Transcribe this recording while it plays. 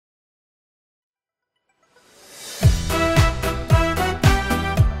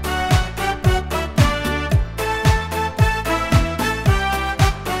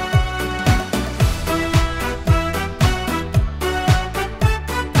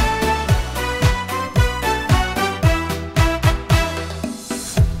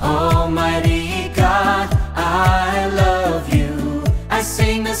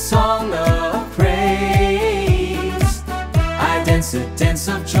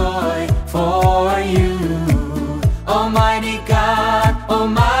joy for you. Almighty God,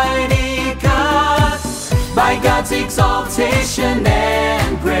 by God's exaltation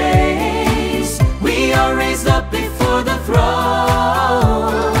and grace, we are raised up before the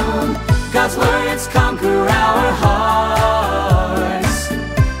throne. God's words conquer our hearts,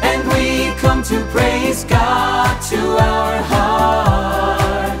 and we come to praise God to our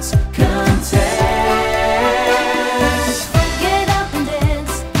hearts' content. Get up and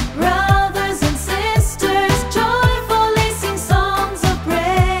dance, brothers and sisters, joyfully sing songs of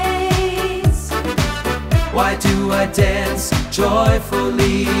praise. Why do I dance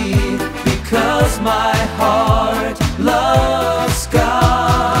joyfully? Because my heart loves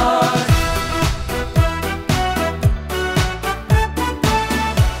God.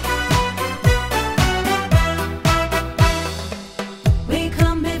 We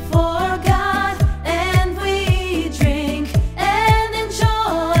come before God and we drink and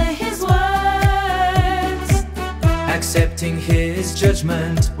enjoy His words. Accepting His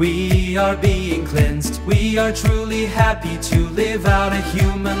judgment, we are being cleansed. We are truly happy to live out a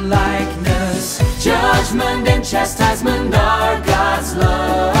human likeness. Judgment and chastisement are God's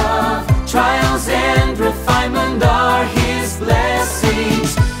love. Trials and refinement are His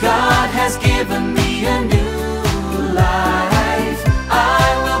blessings. God has given me a new life.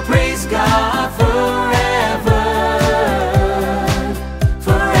 I will praise God forever,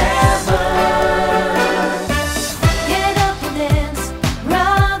 forever. Get up and dance,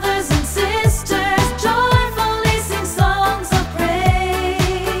 brothers and sisters, joyfully sing songs of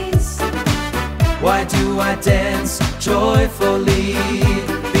praise. Why do I dance joyfully?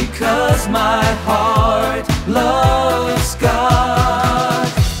 Because my heart loves God.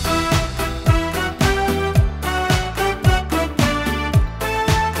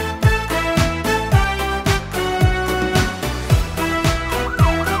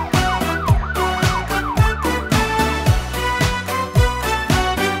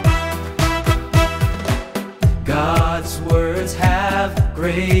 God's words have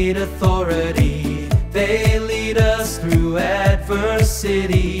great authority. They lead us through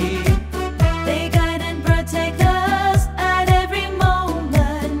adversity. They guide and protect us at every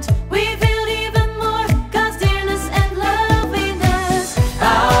moment. We feel even more God's dearness and loveliness.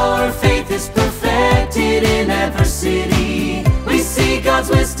 Our faith is perfected in adversity. We see God's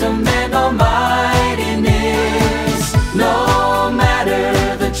wisdom and almightiness. No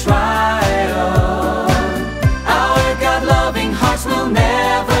matter the trial, our God-loving hearts will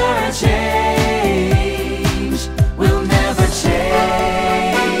never change. Will never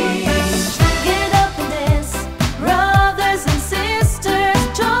change. Get up and dance, brothers and sisters,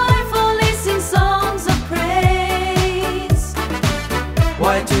 joyfully sing songs of praise.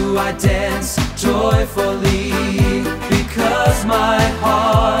 Why do I dance joyfully? Because my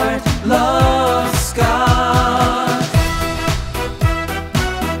heart loves God.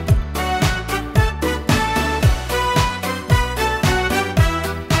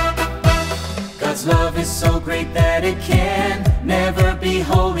 God's love is so great that it can never be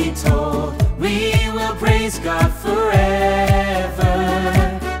wholly told. We will praise God forever.